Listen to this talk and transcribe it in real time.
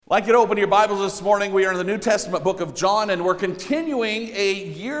I'd like you to open your Bibles this morning. We are in the New Testament book of John, and we're continuing a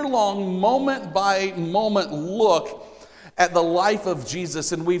year-long, moment-by-moment look at the life of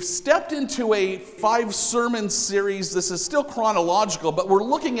Jesus. And we've stepped into a 5-sermon series. This is still chronological, but we're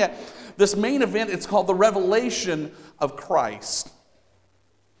looking at this main event. It's called the Revelation of Christ.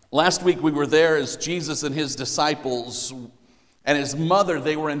 Last week we were there as Jesus and his disciples and his mother,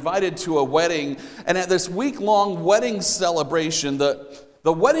 they were invited to a wedding. And at this week-long wedding celebration,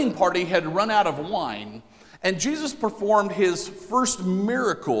 the wedding party had run out of wine, and Jesus performed his first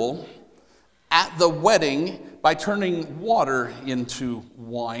miracle at the wedding by turning water into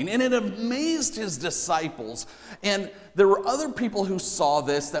wine. And it amazed his disciples. And there were other people who saw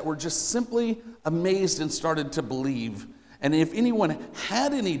this that were just simply amazed and started to believe. And if anyone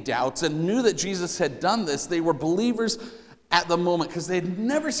had any doubts and knew that Jesus had done this, they were believers at the moment because they had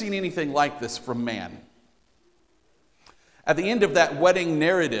never seen anything like this from man. At the end of that wedding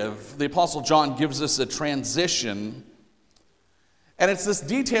narrative, the Apostle John gives us a transition. And it's this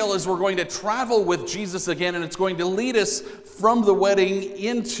detail as we're going to travel with Jesus again, and it's going to lead us from the wedding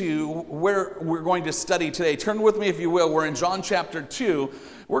into where we're going to study today. Turn with me, if you will. We're in John chapter 2.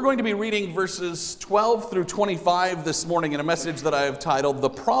 We're going to be reading verses 12 through 25 this morning in a message that I have titled, The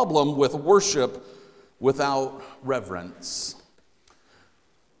Problem with Worship Without Reverence.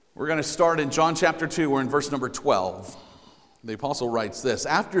 We're going to start in John chapter 2. We're in verse number 12. The apostle writes this: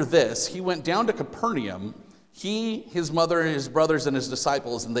 After this, he went down to Capernaum, he, his mother, his brothers, and his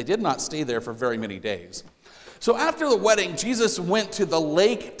disciples, and they did not stay there for very many days. So after the wedding, Jesus went to the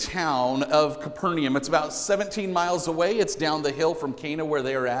lake town of Capernaum. It's about 17 miles away. It's down the hill from Cana where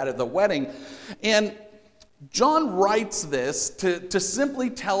they are at the wedding. And John writes this to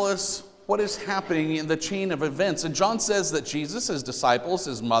simply tell us what is happening in the chain of events. And John says that Jesus, his disciples,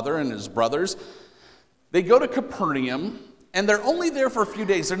 his mother, and his brothers, they go to Capernaum. And they're only there for a few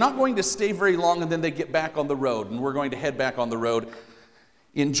days. They're not going to stay very long, and then they get back on the road. And we're going to head back on the road.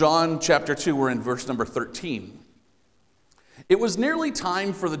 In John chapter 2, we're in verse number 13. It was nearly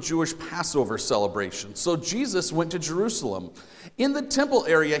time for the Jewish Passover celebration, so Jesus went to Jerusalem. In the temple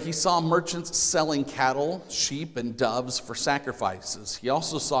area, he saw merchants selling cattle, sheep, and doves for sacrifices. He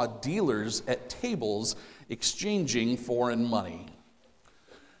also saw dealers at tables exchanging foreign money.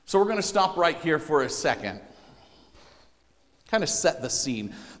 So we're going to stop right here for a second. Kind of set the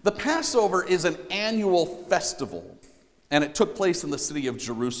scene. The Passover is an annual festival, and it took place in the city of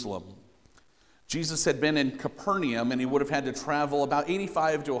Jerusalem. Jesus had been in Capernaum, and he would have had to travel about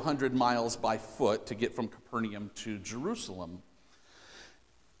 85 to 100 miles by foot to get from Capernaum to Jerusalem.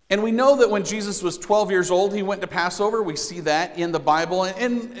 And we know that when Jesus was 12 years old, he went to Passover. We see that in the Bible.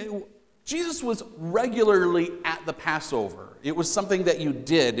 And Jesus was regularly at the Passover. It was something that you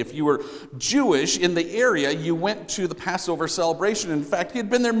did. If you were Jewish in the area, you went to the Passover celebration. In fact, he had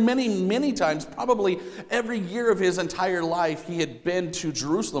been there many, many times. Probably every year of his entire life, he had been to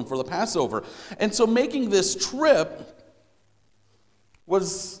Jerusalem for the Passover. And so making this trip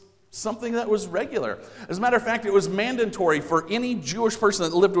was something that was regular. As a matter of fact, it was mandatory for any Jewish person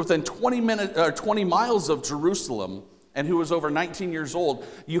that lived within 20 miles of Jerusalem and who was over 19 years old.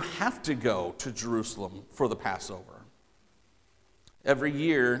 You have to go to Jerusalem for the Passover. Every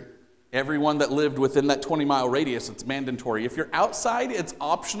year, everyone that lived within that 20-mile radius, it's mandatory. If you're outside, it's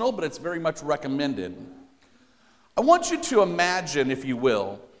optional, but it's very much recommended. I want you to imagine, if you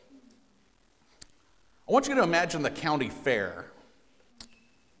will, I want you to imagine the county fair.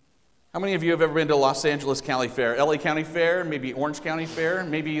 How many of you have ever been to Los Angeles County Fair? LA County Fair, maybe Orange County Fair,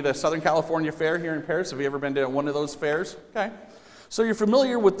 maybe the Southern California Fair here in Paris? Have you ever been to one of those fairs? Okay. So you're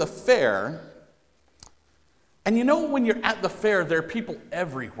familiar with the fair. And you know when you're at the fair, there are people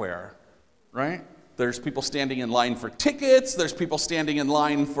everywhere, right? There's people standing in line for tickets. There's people standing in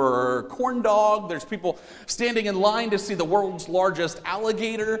line for corn dog. There's people standing in line to see the world's largest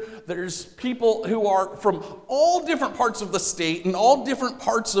alligator. There's people who are from all different parts of the state and all different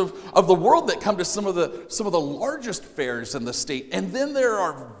parts of the world that come to some of the largest fairs in the state. And then there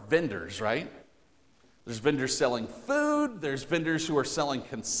are vendors, right? There's vendors selling food, there's vendors who are selling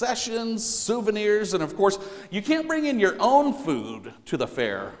concessions, souvenirs, and of course, you can't bring in your own food to the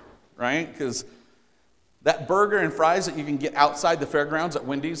fair, right? Because that burger and fries that you can get outside the fairgrounds at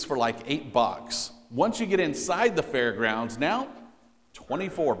Wendy's for like $8. Once you get inside the fairgrounds, now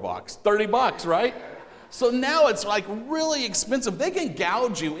 $24, $30, right? So now it's like really expensive. They can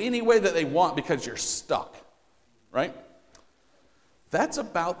gouge you any way that they want because you're stuck, right? That's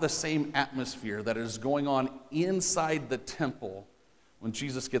about the same atmosphere that is going on inside the temple when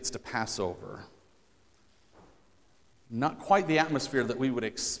Jesus gets to Passover. Not quite the atmosphere that we would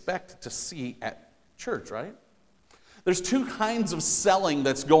expect to see at church, right? There's two kinds of selling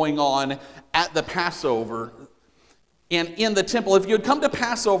that's going on at the Passover. And in the temple, if you had come to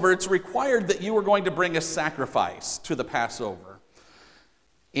Passover, it's required that you were going to bring a sacrifice to the Passover.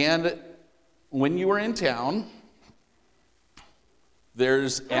 And when you were in town,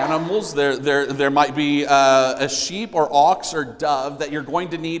 there's animals, there might be a sheep or ox or dove that you're going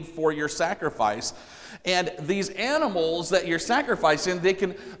to need for your sacrifice. And these animals that you're sacrificing,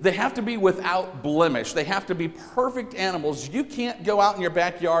 they have to be without blemish. They have to be perfect animals. You can't go out in your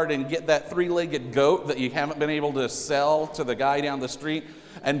backyard and get that three-legged goat that you haven't been able to sell to the guy down the street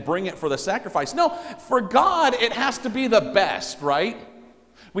and bring it for the sacrifice. No, for God, it has to be the best, right?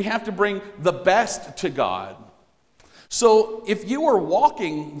 We have to bring the best to God. So if you were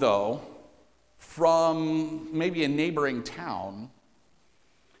walking, though, from maybe a neighboring town,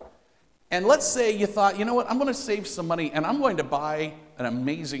 and let's say you thought, you know what, I'm going to save some money and I'm going to buy an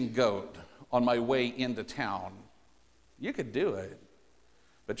amazing goat on my way into town. You could do it,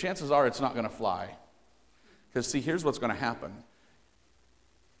 but chances are it's not going to fly. Because see, here's what's going to happen.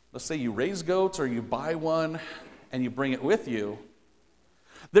 Let's say you raise goats or you buy one and you bring it with you.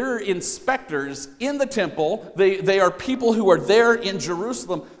 There are inspectors in the temple. They are people who are there in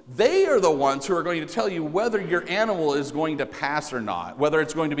Jerusalem. They are the ones who are going to tell you whether your animal is going to pass or not, whether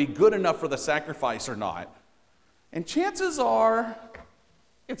it's going to be good enough for the sacrifice or not. And chances are,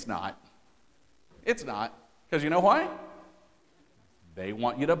 it's not. It's not. Because you know why? They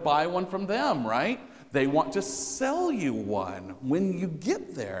want you to buy one from them, right? They want to sell you one when you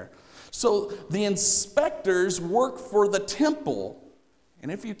get there. So the inspectors work for the temple.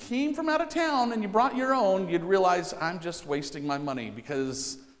 And if you came from out of town and you brought your own, you'd realize, I'm just wasting my money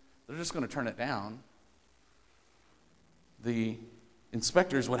because they're just going to turn it down. The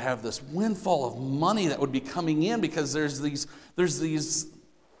inspectors would have this windfall of money that would be coming in because there's these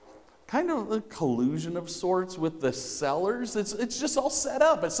kind of a collusion of sorts with the sellers. It's just all set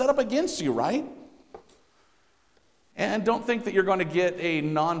up. It's set up against you, right? And don't think that you're going to get a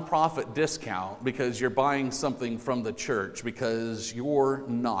nonprofit discount because you're buying something from the church, because you're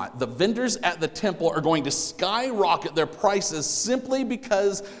not. The vendors at the temple are going to skyrocket their prices simply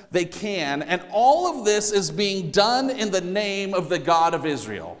because they can, and all of this is being done in the name of the God of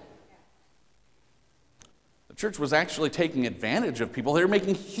Israel. The church was actually taking advantage of people. They were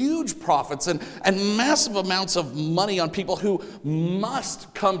making huge profits and massive amounts of money on people who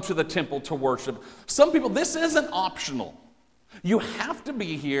must come to the temple to worship. Some people, this isn't optional. You have to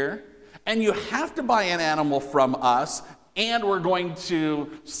be here, and you have to buy an animal from us, and we're going to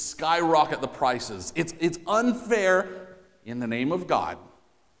skyrocket the prices. It's unfair in the name of God.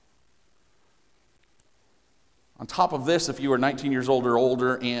 On top of this, if you are 19 years old or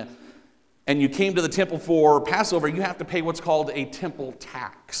older and you came to the temple for Passover, you have to pay what's called a temple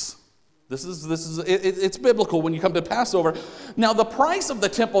tax. It's biblical when you come to Passover. Now, the price of the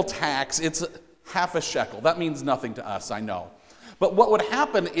temple tax, it's half a shekel. That means nothing to us, I know. But what would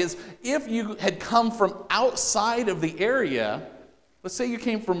happen is if you had come from outside of the area, let's say you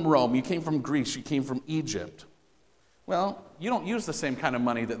came from Rome, you came from Greece, you came from Egypt. Well, you don't use the same kind of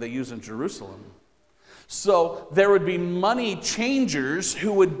money that they use in Jerusalem. So there would be money changers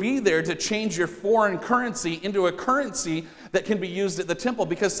who would be there to change your foreign currency into a currency that can be used at the temple,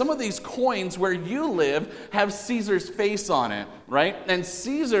 because some of these coins where you live have Caesar's face on it, right? And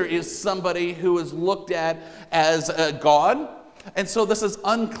Caesar is somebody who is looked at as a god. And so this is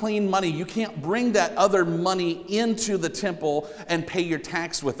unclean money. You can't bring that other money into the temple and pay your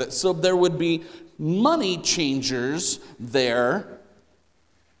tax with it. So there would be money changers there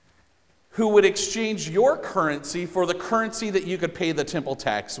who would exchange your currency for the currency that you could pay the temple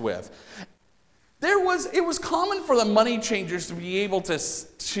tax with. It was common for the money changers to be able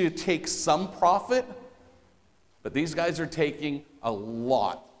to take some profit, but these guys are taking a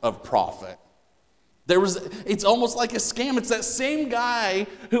lot of profit. It's almost like a scam. It's that same guy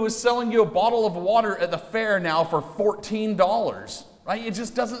who is selling you a bottle of water at the fair now for $14, right? It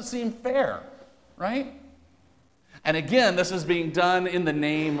just doesn't seem fair, right? And again, this is being done in the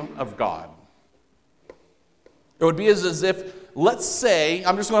name of God. It would be as if, let's say,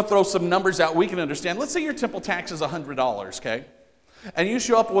 I'm just going to throw some numbers out we can understand. Let's say your temple tax is $100, okay? And you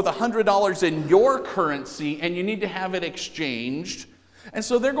show up with $100 in your currency and you need to have it exchanged. And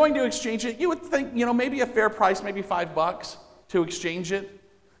so they're going to exchange it. You would think, maybe a fair price, maybe $5 to exchange it.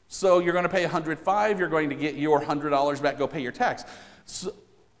 So you're going to pay $105, you're going to get your $100 back, go pay your tax. So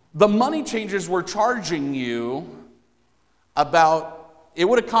the money changers were charging you it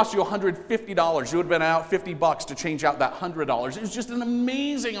would have cost you $150. You would have been out $50 to change out that $100. It was just an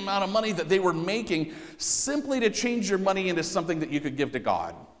amazing amount of money that they were making simply to change your money into something that you could give to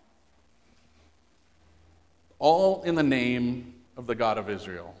God. all in the name of the God of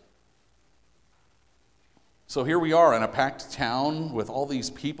Israel. So here we are in a packed town with all these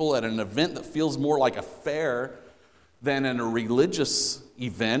people at an event that feels more like a fair than in a religious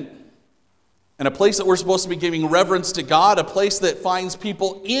event, and a place that we're supposed to be giving reverence to God, a place that finds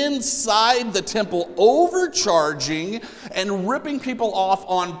people inside the temple overcharging and ripping people off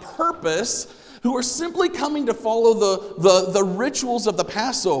on purpose who are simply coming to follow the rituals of the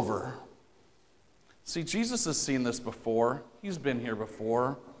Passover. See, Jesus has seen this before. He's been here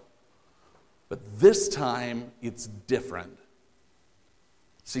before. But this time, it's different.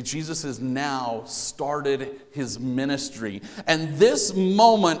 See, Jesus has now started his ministry. And this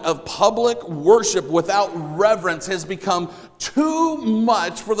moment of public worship without reverence has become too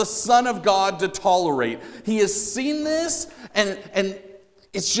much for the Son of God to tolerate. He has seen this, and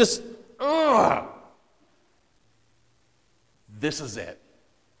it's just, ugh. This is it.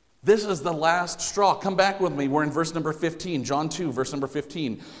 This is the last straw. Come back with me. We're in verse number 15, John 2, verse number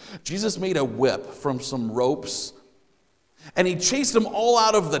 15. Jesus made a whip from some ropes, and he chased them all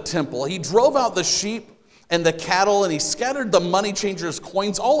out of the temple. He drove out the sheep and the cattle, and he scattered the money changers'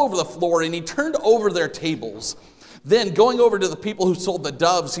 coins all over the floor, and he turned over their tables. Then, going over to the people who sold the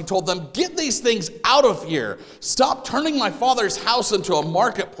doves, he told them, "Get these things out of here. Stop turning my Father's house into a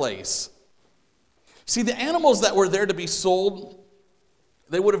marketplace." See, the animals that were there to be sold,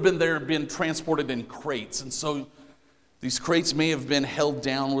 they would have been transported in crates. And so these crates may have been held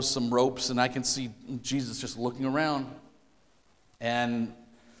down with some ropes, and I can see Jesus just looking around. And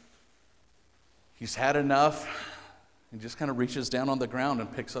he's had enough. He just kind of reaches down on the ground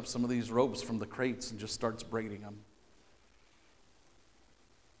and picks up some of these ropes from the crates and just starts braiding them.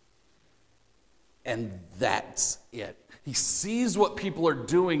 And that's it. He sees what people are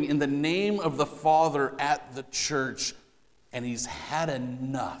doing in the name of the Father at the church, and he's had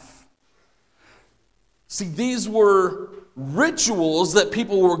enough. See, these were rituals that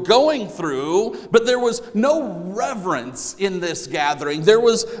people were going through, but there was no reverence in this gathering. There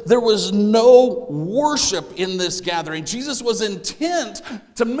was no worship in this gathering. Jesus was intent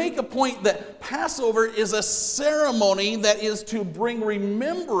to make a point that Passover is a ceremony that is to bring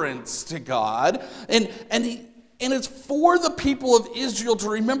remembrance to God, and it's for the people of Israel to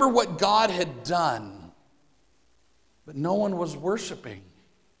remember what God had done. But no one was worshiping.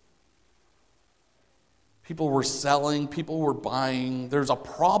 People were selling, people were buying. There's a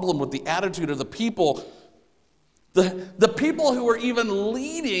problem with the attitude of the people. The people who are even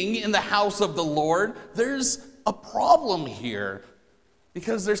leading in the house of the Lord, there's a problem here.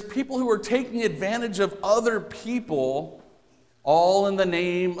 Because there's people who are taking advantage of other people, all in the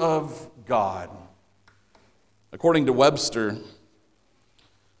name of God. According to Webster,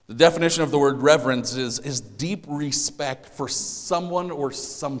 the definition of the word reverence is deep respect for someone or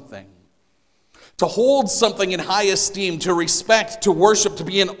something. To hold something in high esteem, to respect, to worship, to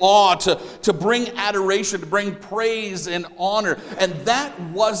be in awe, to bring adoration, to bring praise and honor. And that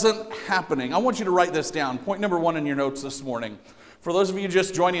wasn't happening. I want you to write this down. Point number 1 in your notes this morning. For those of you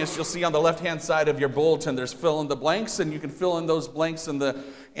just joining us, you'll see on the left-hand side of your bulletin, there's fill in the blanks, and you can fill in those blanks, and the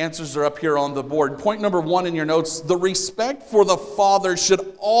answers are up here on the board. Point number 1 in your notes, the respect for the Father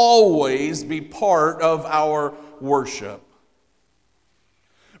should always be part of our worship.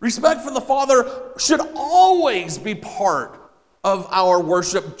 Respect for the Father should always be part of our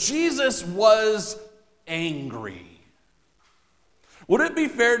worship. Jesus was angry. Would it be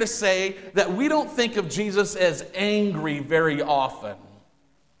fair to say that we don't think of Jesus as angry very often?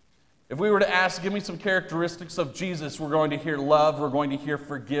 If we were to ask, give me some characteristics of Jesus, we're going to hear love, we're going to hear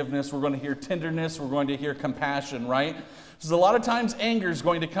forgiveness, we're going to hear tenderness, we're going to hear compassion, right? So a lot of times anger is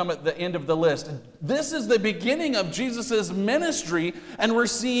going to come at the end of the list. This is the beginning of Jesus' ministry, and we're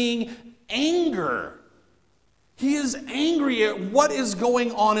seeing anger. He is angry at what is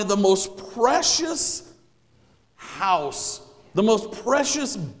going on in the most precious house, the most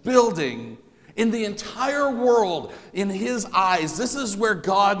precious building in the entire world. In his eyes, this is where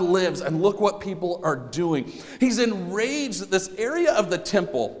God lives, and look what people are doing. He's enraged that this area of the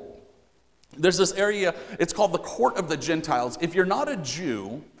temple, there's this area, it's called the Court of the Gentiles. If you're not a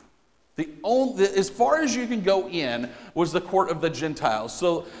Jew, as far as you can go in was the Court of the Gentiles.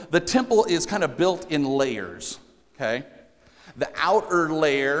 So the temple is kind of built in layers, okay? The outer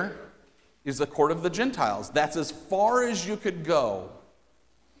layer is the Court of the Gentiles. That's as far as you could go.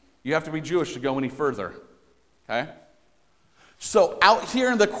 You have to be Jewish to go any further, okay? So out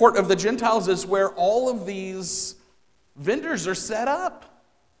here in the Court of the Gentiles is where all of these vendors are set up.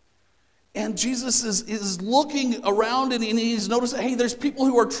 And Jesus is looking around, and he's noticed, hey, there's people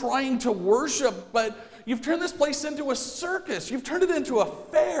who are trying to worship, but you've turned this place into a circus. You've turned it into a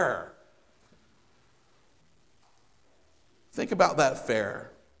fair. Think about that fair.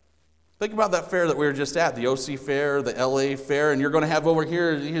 Think about that fair that we were just at, the OC Fair, the LA Fair, and you're going to have over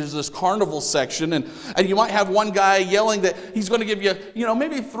here's this carnival section, and you might have one guy yelling that he's going to give you,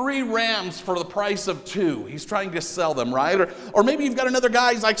 maybe 3 rams for the price of 2. He's trying to sell them, right? Or maybe you've got another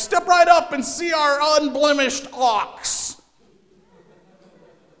guy, he's like, step right up and see our unblemished ox.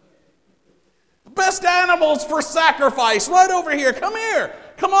 Best animals for sacrifice, right over here. Come here.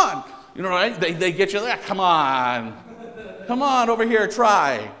 Come on. Right? They get you there. Come on. Come on over here,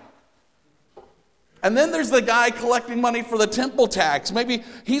 try. And then there's the guy collecting money for the temple tax. Maybe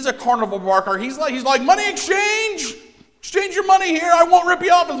he's a carnival barker. He's like, money exchange. Exchange your money here. I won't rip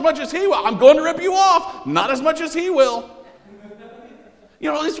you off as much as he will. I'm going to rip you off. Not as much as he will.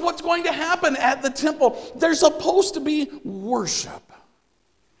 It's what's going to happen at the temple. There's supposed to be worship.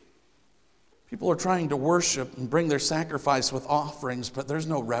 People are trying to worship and bring their sacrifice with offerings, but there's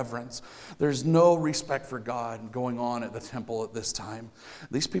no reverence. There's no respect for God going on at the temple at this time.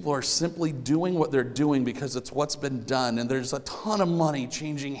 These people are simply doing what they're doing because it's what's been done, and there's a ton of money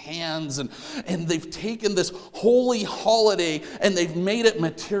changing hands, and they've taken this holy holiday and they've made it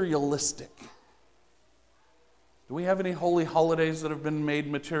materialistic. Do we have any holy holidays that have been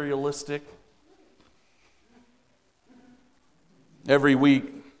made materialistic? Every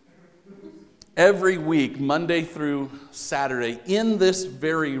week, Monday through Saturday, in this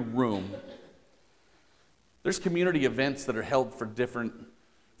very room, there's community events that are held for different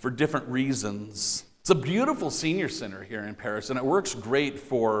reasons. It's a beautiful senior center here in Paris, and it works great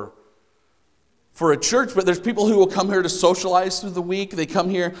for a church, but there's people who will come here to socialize through the week. They come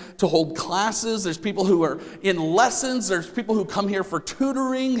here to hold classes. There's people who are in lessons. There's people who come here for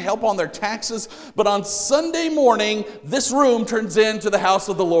tutoring, help on their taxes. But on Sunday morning, this room turns into the house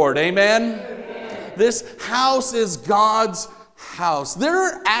of the Lord. Amen? This house is God's house. There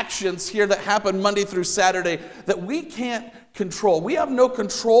are actions here that happen Monday through Saturday that we can't control. We have no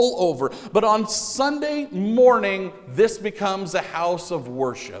control over. But on Sunday morning, this becomes a house of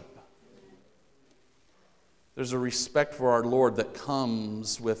worship. There's a respect for our Lord that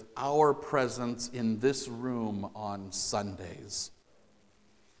comes with our presence in this room on Sundays.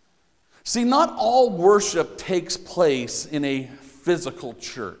 See, not all worship takes place in a physical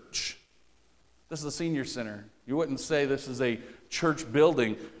church. This is a senior center. You wouldn't say this is a church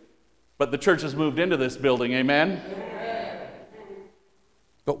building, but the church has moved into this building, amen? Amen.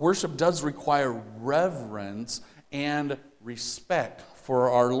 But worship does require reverence and respect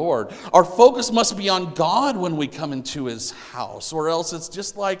for our Lord. Our focus must be on God when we come into His house, or else it's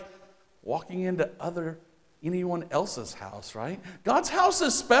just like walking into anyone else's house, right? God's house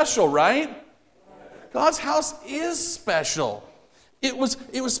is special, right? God's house is special. It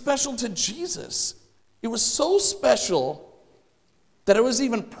was special to Jesus. It was so special that it was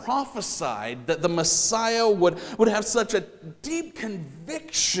even prophesied that the Messiah would have such a deep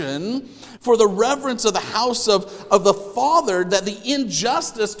conviction for the reverence of the house of the Father that the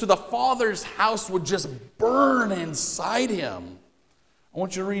injustice to the Father's house would just burn inside him. I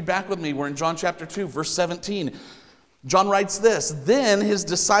want you to read back with me. We're in John chapter 2, verse 17. John writes this, "Then his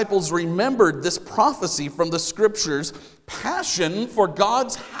disciples remembered this prophecy from the Scriptures, 'Passion for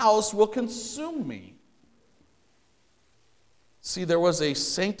God's house will consume me.'" See, there was a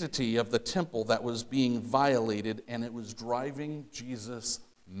sanctity of the temple that was being violated, and it was driving Jesus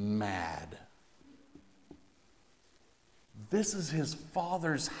mad. This is his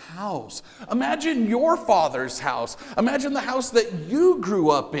Father's house. Imagine your Father's house. Imagine the house that you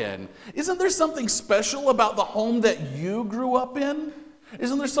grew up in. Isn't there something special about the home that you grew up in?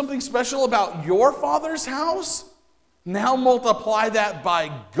 Isn't there something special about your Father's house? Now multiply that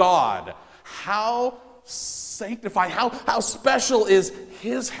by God. How sanctified, how special is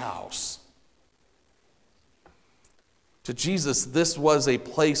his house? To Jesus, this was a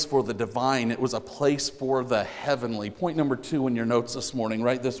place for the divine. It was a place for the heavenly. Point number 2 in your notes this morning.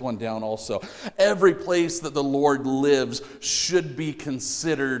 Write this one down also. Every place that the Lord lives should be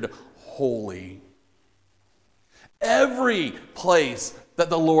considered holy. Every place that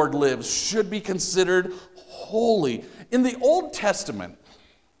the Lord lives should be considered holy. In the Old Testament,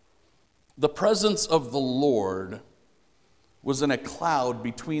 the presence of the Lord was in a cloud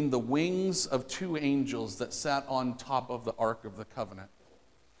between the wings of 2 angels that sat on top of the Ark of the Covenant.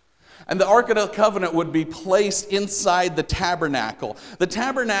 And the Ark of the Covenant would be placed inside the tabernacle. The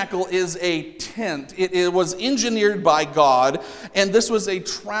tabernacle is a tent. It was engineered by God, and this was a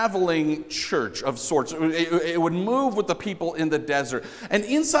traveling church of sorts. It would move with the people in the desert. And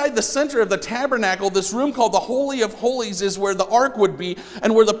inside the center of the tabernacle, this room called the Holy of Holies is where the Ark would be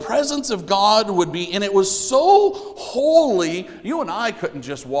and where the presence of God would be. And it was so holy, you and I couldn't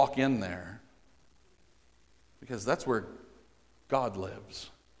just walk in there, because that's where God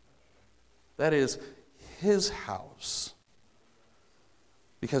lives. That is his house.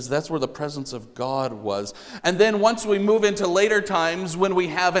 Because that's where the presence of God was. And then once we move into later times when we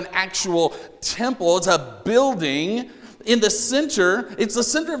have an actual temple, it's a building in the center. It's the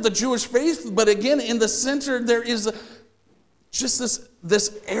center of the Jewish faith, but again, in the center there is just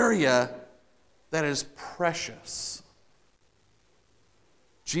this area that is precious.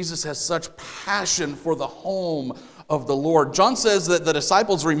 Jesus has such passion for the home of the Lord. John says that the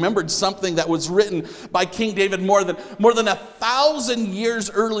disciples remembered something that was written by King David more than 1,000 years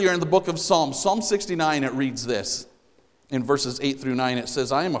earlier in the book of Psalms. Psalm 69, it reads this. In verses 8 through 9, it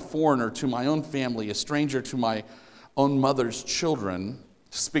says, I am a foreigner to my own family, a stranger to my own mother's children.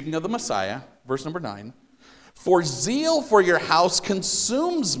 Speaking of the Messiah, verse number 9. For zeal for your house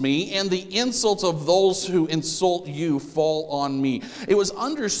consumes me, and the insults of those who insult you fall on me. It was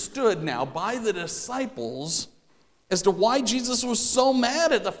understood now by the disciples as to why Jesus was so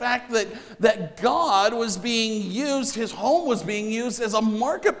mad at the fact that God was being used, his home was being used as a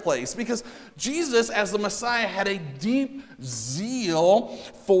marketplace. Because Jesus, as the Messiah, had a deep zeal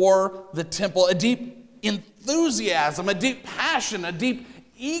for the temple, a deep enthusiasm, a deep passion, a deep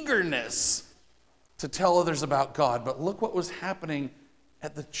eagerness to tell others about God. But look what was happening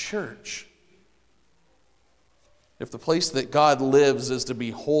at the church. If the place that God lives is to be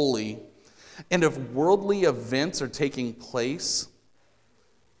holy, and if worldly events are taking place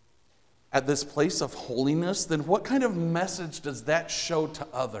at this place of holiness, then what kind of message does that show to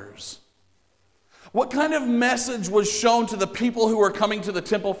others? What kind of message was shown to the people who were coming to the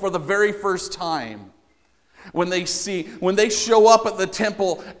temple for the very first time? When they show up at the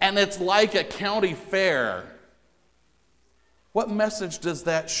temple and it's like a county fair, what message does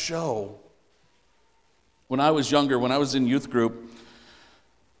that show? When I was younger, when I was in youth group,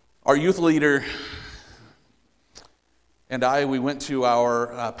 our youth leader and we went to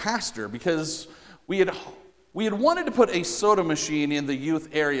our pastor because we had wanted to put a soda machine in the youth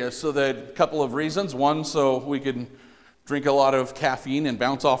area so that a couple of reasons. One, so we could drink a lot of caffeine and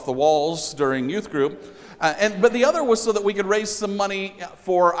bounce off the walls during youth group. But the other was so that we could raise some money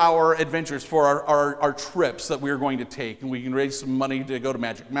for our adventures, for our trips that we were going to take. And we can raise some money to go to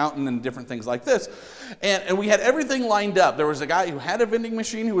Magic Mountain and different things like this. And we had everything lined up. There was a guy who had a vending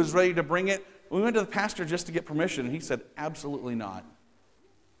machine who was ready to bring it. We went to the pastor just to get permission, and he said, absolutely not.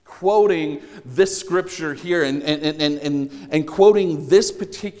 Quoting this scripture here and quoting this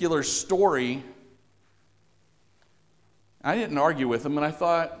particular story, I didn't argue with him, and I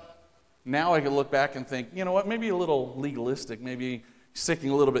thought, now I can look back and think, you know what, maybe a little legalistic, maybe sticking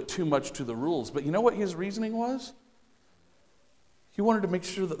a little bit too much to the rules. But you know what his reasoning was? He wanted to make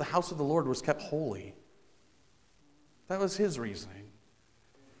sure that the house of the Lord was kept holy. That was his reasoning.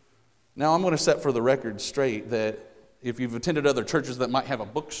 Now I'm going to set for the record straight that if you've attended other churches that might have a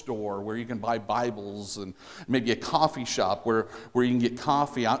bookstore where you can buy Bibles and maybe a coffee shop where you can get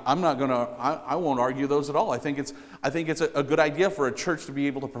coffee, I won't argue those at all. I think it's a good idea for a church to be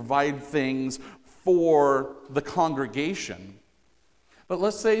able to provide things for the congregation. But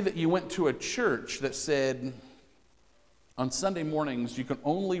let's say that you went to a church that said, on Sunday mornings you can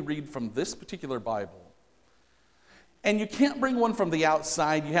only read from this particular Bible. And you can't bring one from the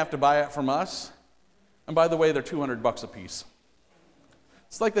outside, you have to buy it from us. And by the way, they're $200 a piece.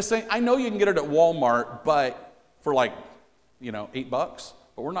 It's like the same, I know you can get it at Walmart, but for $8,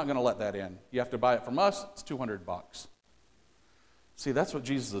 but we're not going to let that in. You have to buy it from us, it's $200. See, that's what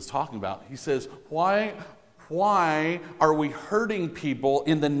Jesus is talking about. He says, why are we hurting people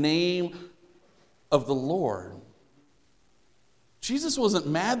in the name of the Lord? Jesus wasn't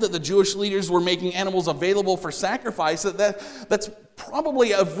mad that the Jewish leaders were making animals available for sacrifice. That's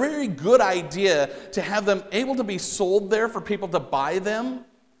probably a very good idea to have them able to be sold there for people to buy them.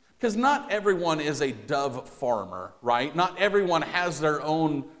 Because not everyone is a dove farmer, right? Not everyone has their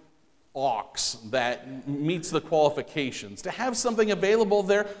own ox that meets the qualifications. To have something available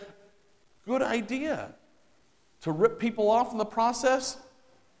there, good idea. To rip people off in the process,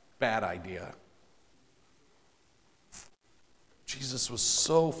 bad idea. Jesus was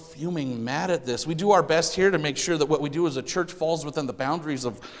so fuming mad at this. We do our best here to make sure that what we do as a church falls within the boundaries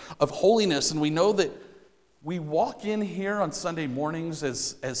of holiness. And we know that we walk in here on Sunday mornings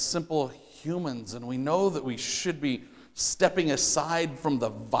as simple humans. And we know that we should be stepping aside from the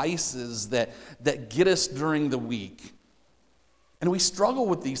vices that get us during the week. And we struggle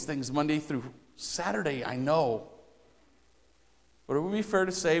with these things Monday through Saturday, I know. But it would be fair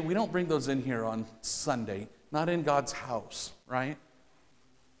to say we don't bring those in here on Sunday. Not in God's house, right?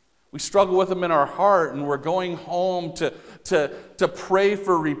 We struggle with them in our heart, and we're going home to pray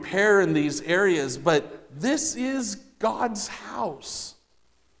for repair in these areas. But this is God's house.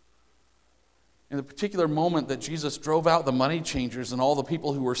 In the particular moment that Jesus drove out the money changers and all the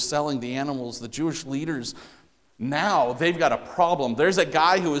people who were selling the animals, the Jewish leaders, now they've got a problem. There's a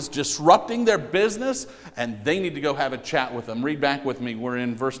guy who is disrupting their business, and they need to go have a chat with him. Read back with me. We're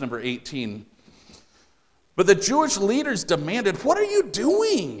in verse number 18. But the Jewish leaders demanded, "What are you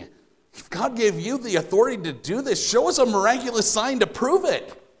doing? If God gave you the authority to do this, show us a miraculous sign to prove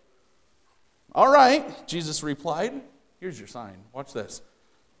it." "All right," Jesus replied. "Here's your sign. Watch this.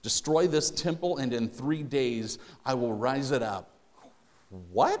 Destroy this temple, and in 3 days I will rise it up."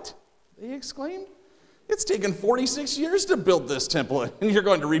 "What?" they exclaimed. "It's taken 46 years to build this temple, and you're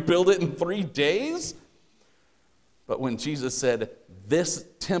going to rebuild it in 3 days?" But when Jesus said this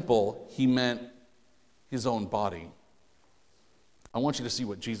temple, he meant his own body. I want you to see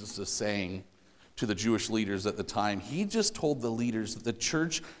what Jesus is saying to the Jewish leaders at the time. He just told the leaders that the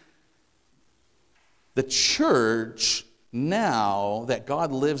church now that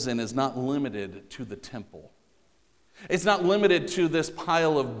God lives in is not limited to the temple. It's not limited to this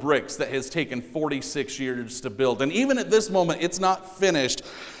pile of bricks that has taken 46 years to build. And even at this moment, it's not finished.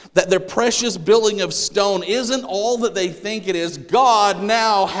 That their precious building of stone isn't all that they think it is. God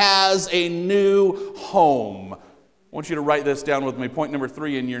now has a new home. I want you to write this down with me. Point number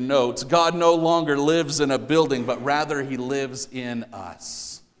 3 in your notes. God no longer lives in a building, but rather he lives in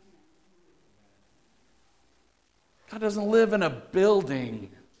us. God doesn't live in a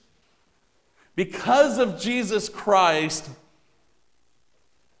building. Because of Jesus Christ,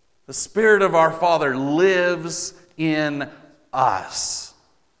 the Spirit of our Father lives in us.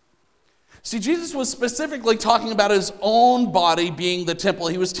 See, Jesus was specifically talking about his own body being the temple.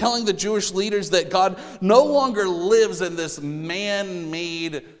 He was telling the Jewish leaders that God no longer lives in this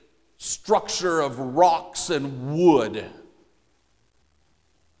man-made structure of rocks and wood.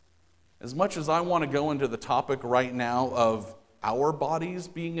 As much as I want to go into the topic right now of our bodies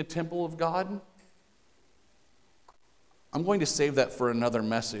being a temple of God, I'm going to save that for another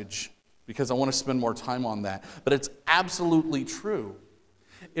message because I want to spend more time on that. But it's absolutely true.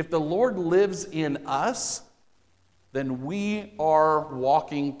 If the Lord lives in us, then we are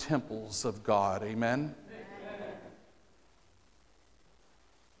walking temples of God. Amen?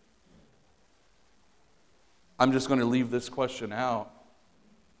 I'm just going to leave this question out.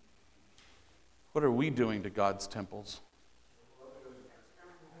 What are we doing to God's temples?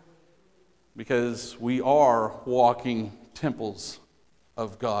 Because we are walking temples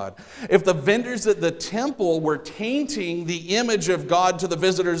of God. If the vendors at the temple were tainting the image of God to the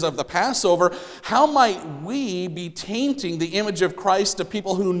visitors of the Passover, how might we be tainting the image of Christ to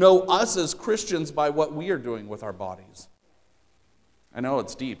people who know us as Christians by what we are doing with our bodies? I know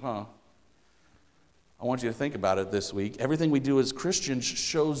it's deep, huh? I want you to think about it this week. Everything we do as Christians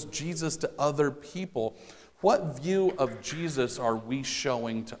shows Jesus to other people. What view of Jesus are we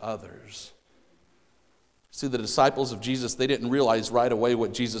showing to others? See, the disciples of Jesus, they didn't realize right away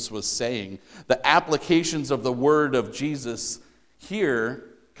what Jesus was saying. The applications of the word of Jesus here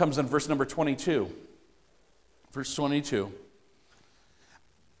comes in verse number 22. Verse 22.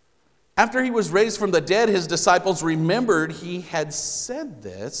 After he was raised from the dead, his disciples remembered he had said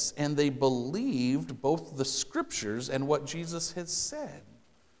this, and they believed both the scriptures and what Jesus had said.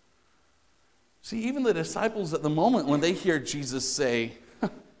 See, even the disciples at the moment, when they hear Jesus say,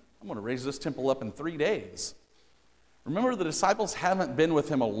 "I'm going to raise this temple up in 3 days." Remember, the disciples haven't been with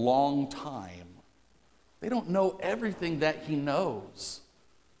him a long time. They don't know everything that he knows.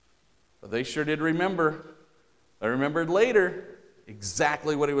 But they sure did remember. They remembered later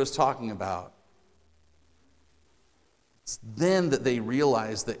exactly what he was talking about. It's then that they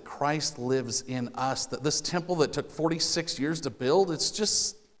realized that Christ lives in us, that this temple that took 46 years to build, it's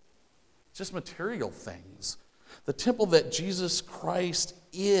just material things. The temple that Jesus Christ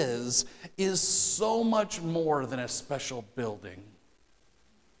is so much more than a special building.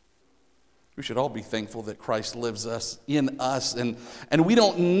 We should all be thankful that Christ lives in us, and we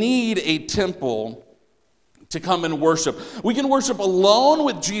don't need a temple to come and worship. We can worship alone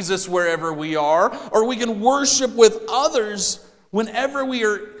with Jesus wherever we are, or we can worship with others whenever we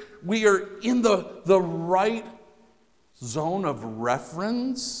are in the right zone of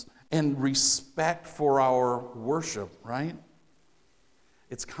reference and respect for our worship, right?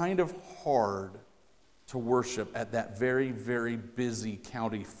 It's kind of hard to worship at that very, very busy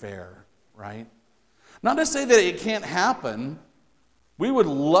county fair, right? Not to say that it can't happen. We would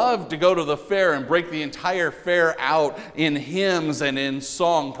love to go to the fair and break the entire fair out in hymns and in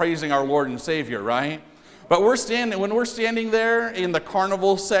song, praising our Lord and Savior, right? But when we're standing there in the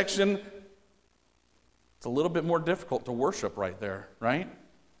carnival section, it's a little bit more difficult to worship right there, right?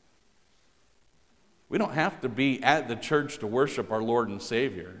 We don't have to be at the church to worship our Lord and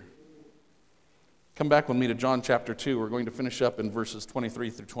Savior. Come back with me to John chapter 2. We're going to finish up in verses 23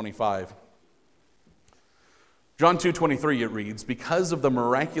 through 25. John 2:23 it reads, "Because of the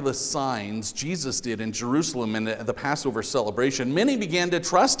miraculous signs Jesus did in Jerusalem in the Passover celebration, many began to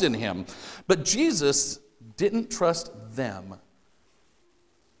trust in him. But Jesus didn't trust them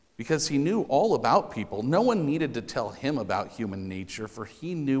because he knew all about people. No one needed to tell him about human nature, for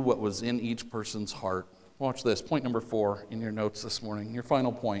he knew what was in each person's heart." Watch this, point number 4 in your notes this morning, your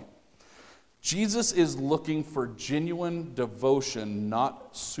final point. Jesus is looking for genuine devotion,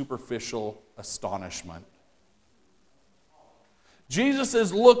 not superficial astonishment. Jesus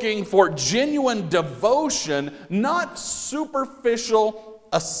is looking for genuine devotion, not superficial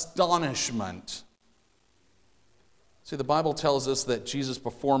astonishment. See, the Bible tells us that Jesus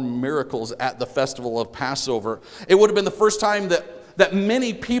performed miracles at the festival of Passover. It would have been the first time that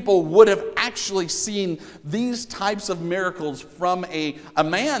many people would have actually seen these types of miracles from a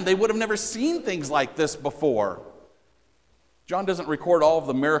man. They would have never seen things like this before. John doesn't record all of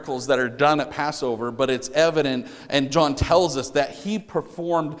the miracles that are done at Passover, but it's evident, and John tells us that he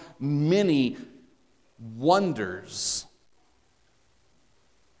performed many wonders.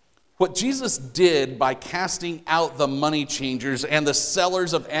 What Jesus did by casting out the money changers and the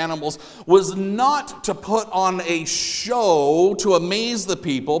sellers of animals was not to put on a show to amaze the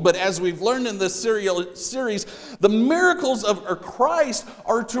people, but as we've learned in this series, the miracles of Christ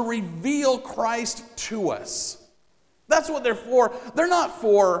are to reveal Christ to us. That's what they're for. They're not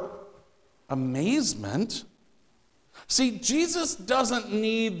for amazement. See, Jesus doesn't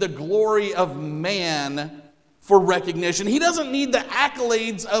need the glory of man for recognition. He doesn't need the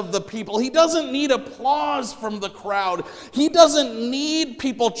accolades of the people. He doesn't need applause from the crowd. He doesn't need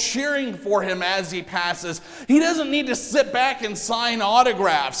people cheering for him as he passes. He doesn't need to sit back and sign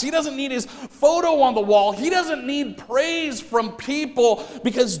autographs. He doesn't need his photo on the wall. He doesn't need praise from people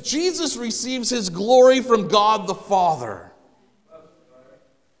because Jesus receives his glory from God the Father.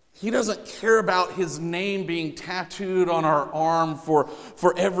 He doesn't care about his name being tattooed on our arm for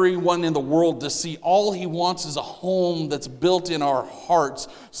everyone in the world to see. All he wants is a home that's built in our hearts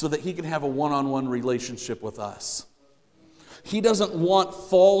so that he can have a one-on-one relationship with us. He doesn't want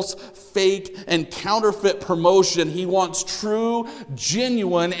false, fake, and counterfeit promotion. He wants true,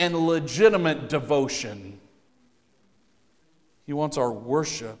 genuine, and legitimate devotion. He wants our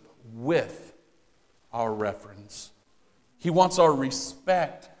worship with our reverence. He wants our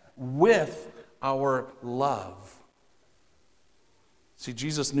respect with our love. See,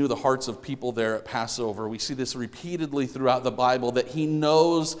 Jesus knew the hearts of people there at Passover. We see this repeatedly throughout the Bible, that he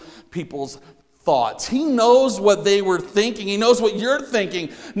knows people's thoughts. He knows what they were thinking. He knows what you're thinking.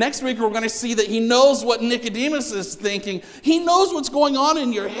 Next week, we're going to see that he knows what Nicodemus is thinking. He knows what's going on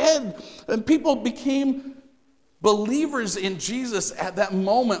in your head. And people became believers in Jesus at that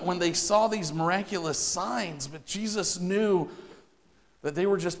moment when they saw these miraculous signs. But Jesus knew that they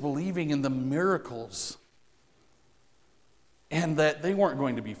were just believing in the miracles and that they weren't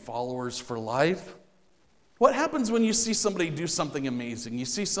going to be followers for life. What happens when you see somebody do something amazing? You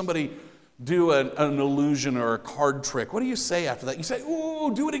see somebody do an illusion or a card trick. What do you say after that? You say,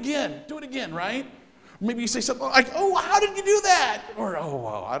 "Ooh, do it again, right?" Or maybe you say something like, "Oh, how did you do that?" Or, "Oh,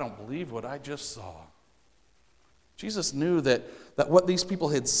 well, I don't believe what I just saw." Jesus knew that what these people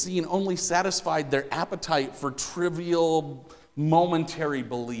had seen only satisfied their appetite for trivial, momentary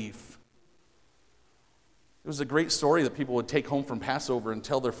belief. It was a great story that people would take home from Passover and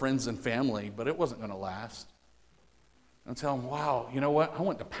tell their friends and family, but it wasn't going to last. And tell them, "Wow, you know what? I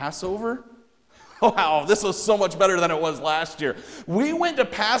went to Passover. Wow, this was so much better than it was last year. We went to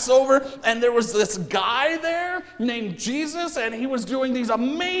Passover, and there was this guy there named Jesus, and he was doing these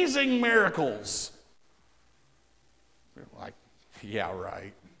amazing miracles." We're like, "Yeah,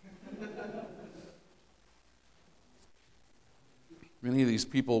 right." Many of these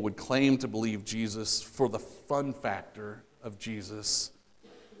people would claim to believe Jesus for the fun factor of Jesus,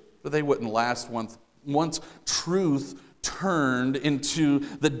 but they wouldn't last once truth turned into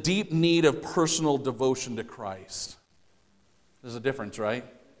the deep need of personal devotion to Christ. There's a difference, right?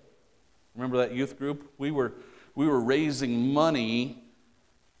 Remember that youth group? We were raising money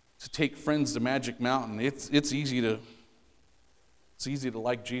to take friends to Magic Mountain. It's easy to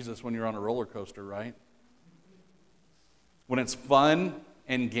like Jesus when you're on a roller coaster, right? When it's fun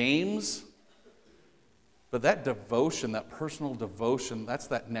and games. But that devotion, that personal devotion, that's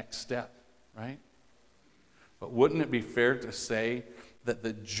that next step, right? But wouldn't it be fair to say that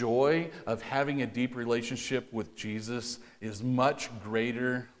the joy of having a deep relationship with Jesus is much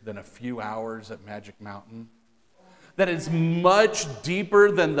greater than a few hours at Magic Mountain? that is much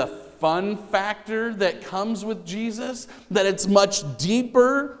deeper than the fun factor that comes with Jesus, that it's much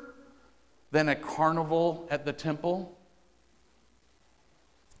deeper than a carnival at the temple?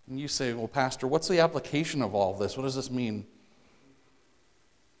 And you say, well, Pastor, what's the application of all this? What does this mean?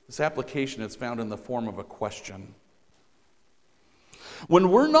 This application is found in the form of a question. When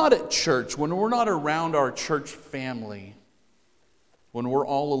we're not at church, when we're not around our church family, when we're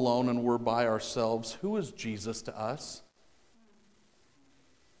all alone and we're by ourselves, who is Jesus to us?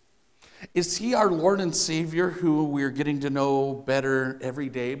 Is he our Lord and Savior who we're getting to know better every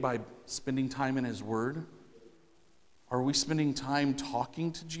day by spending time in his word? Are we spending time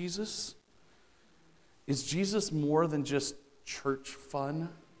talking to Jesus? Is Jesus more than just church fun?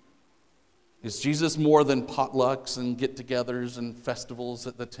 Is Jesus more than potlucks and get-togethers and festivals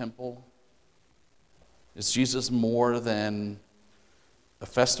at the temple? Is Jesus more than a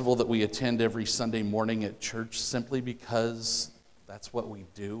festival that we attend every Sunday morning at church simply because that's what we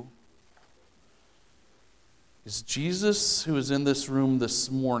do? Is Jesus who is in this room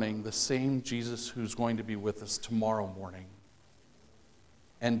this morning the same Jesus who's going to be with us tomorrow morning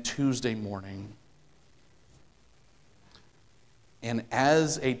and Tuesday morning? And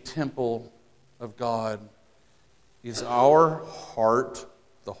as a temple of God, is our heart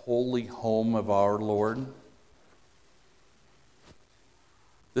the holy home of our Lord?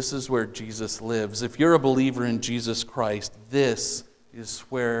 This is where Jesus lives. If you're a believer in Jesus Christ, this is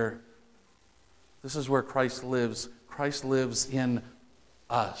where Christ lives. Christ lives in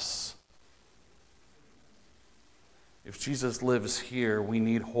us. If Jesus lives here, we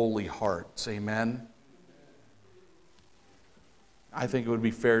need holy hearts. Amen? I think it would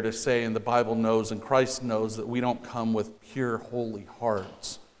be fair to say, and the Bible knows and Christ knows, that we don't come with pure, holy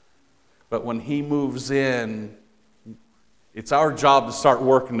hearts. But when he moves in, it's our job to start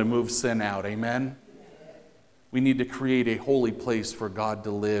working to move sin out. Amen? We need to create a holy place for God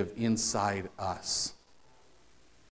to live inside us.